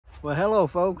Well, hello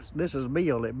folks, this is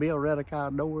Bill at Bill Reddick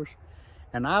Outdoors,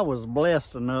 and I was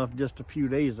blessed enough just a few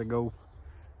days ago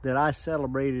that I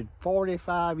celebrated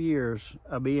 45 years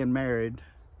of being married,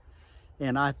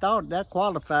 and I thought that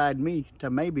qualified me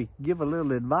to maybe give a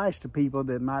little advice to people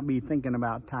that might be thinking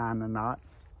about tying a knot.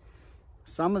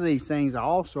 Some of these things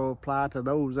also apply to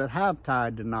those that have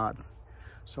tied the knots,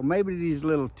 so maybe these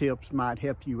little tips might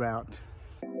help you out.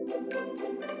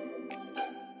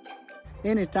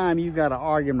 Anytime you got an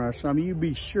argument or something, you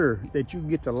be sure that you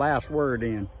get the last word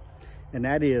in, and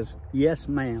that is, yes,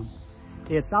 ma'am.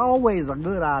 It's always a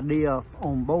good idea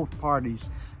on both parties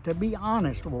to be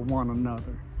honest with one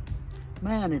another.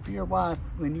 Man, if your wife,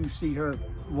 when you see her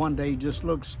one day, just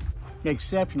looks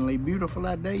exceptionally beautiful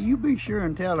that day, you be sure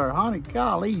and tell her, honey,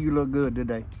 golly, you look good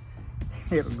today.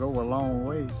 It'll go a long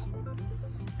ways.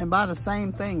 And by the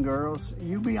same thing, girls,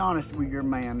 you be honest with your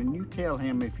man and you tell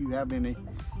him if you have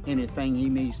anything he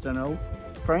needs to know.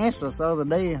 For instance, the other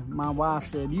day, my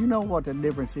wife said, you know what the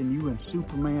difference in you and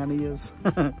Superman is?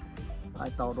 I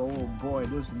thought, oh boy,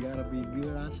 this has gotta be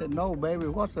good. I said, no, baby,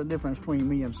 what's the difference between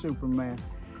me and Superman?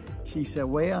 She said,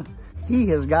 well, he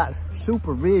has got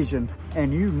supervision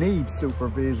and you need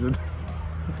supervision.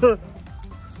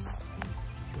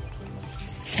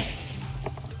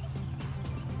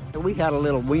 We had a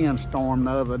little windstorm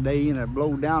the other day and it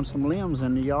blew down some limbs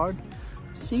in the yard.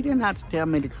 She didn't have to tell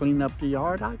me to clean up the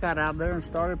yard. I got out there and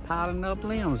started piling up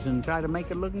limbs and tried to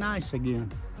make it look nice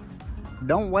again.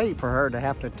 Don't wait for her to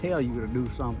have to tell you to do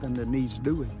something that needs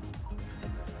doing.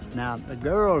 Now, the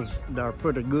girls are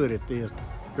pretty good at this.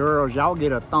 Girls, y'all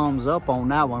get a thumbs up on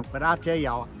that one, but I tell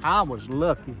y'all, I was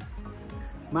lucky.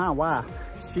 My wife,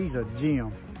 she's a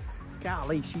gem.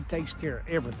 Golly, she takes care of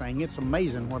everything. It's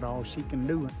amazing what all she can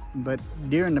do. But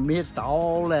during the midst of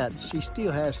all that, she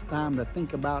still has time to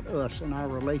think about us and our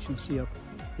relationship.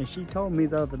 And she told me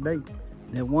the other day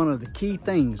that one of the key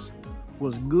things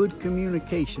was good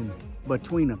communication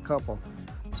between a couple.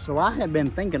 So I had been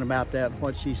thinking about that,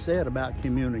 what she said about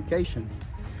communication.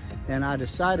 And I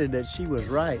decided that she was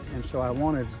right. And so I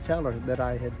wanted to tell her that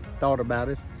I had thought about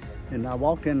it. And I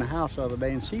walked in the house the other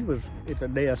day and she was at the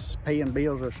desk paying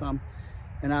bills or something.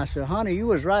 And I said, honey, you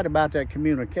was right about that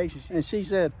communication. And she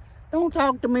said, don't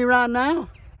talk to me right now.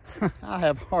 I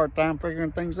have a hard time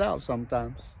figuring things out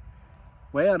sometimes.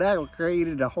 Well, that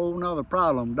created a whole nother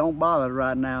problem. Don't bother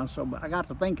right now. So I got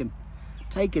to thinking,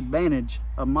 take advantage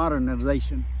of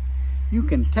modernization. You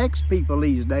can text people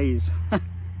these days,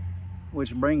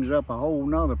 which brings up a whole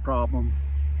nother problem.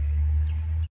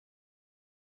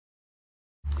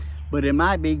 But it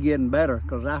might be getting better,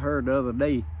 because I heard the other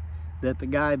day that the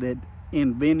guy that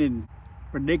invented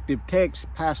predictive text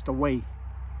passed away.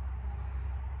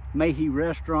 May he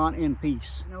rest in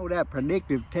peace. You know, that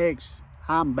predictive text,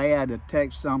 I'm bad at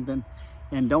text something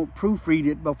and don't proofread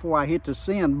it before I hit the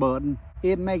send button.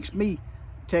 It makes me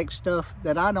text stuff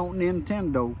that I don't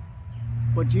intend to.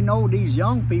 But you know, these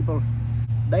young people,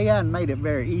 they haven't made it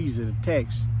very easy to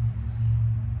text.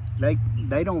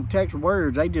 They don't text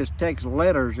words, they just text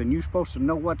letters, and you're supposed to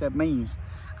know what that means.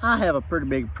 I have a pretty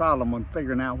big problem with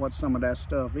figuring out what some of that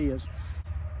stuff is.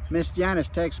 Miss Janice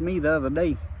texted me the other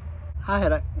day. I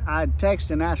had texted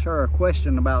and asked her a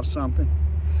question about something,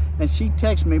 and she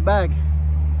texted me back,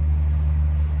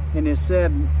 and it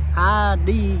said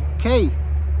IDK.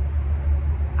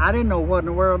 I didn't know what in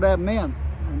the world that meant,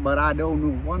 but I don't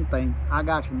know one thing. I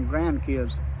got some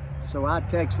grandkids, so I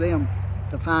text them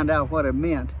to find out what it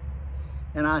meant.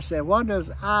 And I said, what does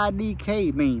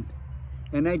IDK mean?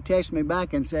 And they texted me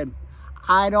back and said,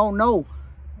 I don't know.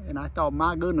 And I thought,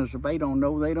 my goodness, if they don't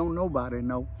know, they don't nobody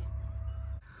know.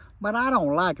 But I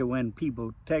don't like it when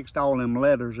people text all them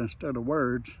letters instead of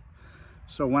words.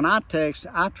 So when I text,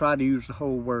 I try to use the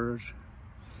whole words,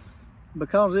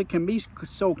 because it can be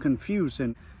so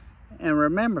confusing. And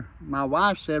remember, my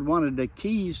wife said one of the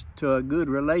keys to a good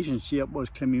relationship was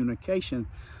communication.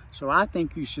 So I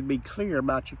think you should be clear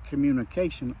about your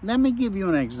communication. Let me give you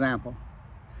an example.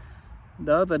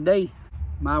 The other day,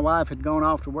 my wife had gone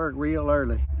off to work real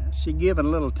early. She given a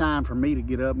little time for me to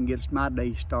get up and get my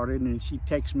day started, and she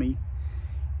texted me.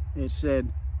 It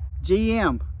said,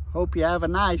 GM, hope you have a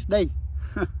nice day.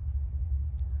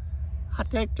 I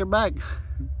texted her back,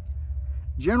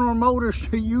 General Motors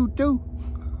to you too.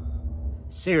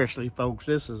 Seriously, folks,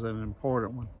 this is an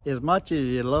important one. As much as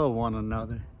you love one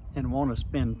another and want to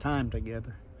spend time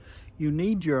together, you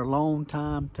need your alone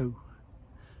time too.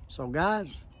 So guys,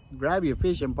 grab your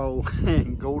fishing pole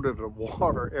and go to the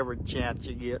water every chance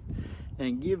you get,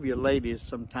 and give your ladies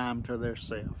some time to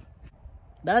themselves.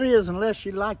 That is, unless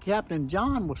you like Captain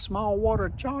John with small water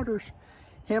charters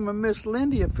Him and Miss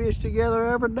Lindy fish together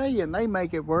every day and they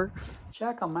make it work.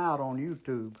 Check them out on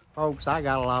YouTube. Folks, I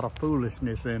got a lot of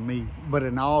foolishness in me, but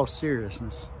in all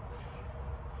seriousness,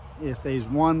 if there's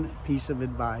one piece of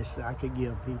advice that I could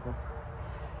give people,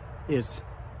 it's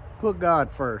put God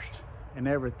first and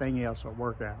everything else will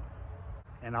work out.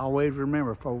 And always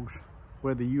remember, folks,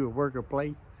 whether you work or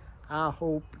play, I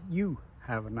hope you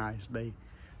have a nice day.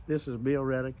 This is Bill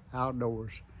Reddick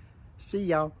Outdoors. See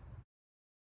y'all.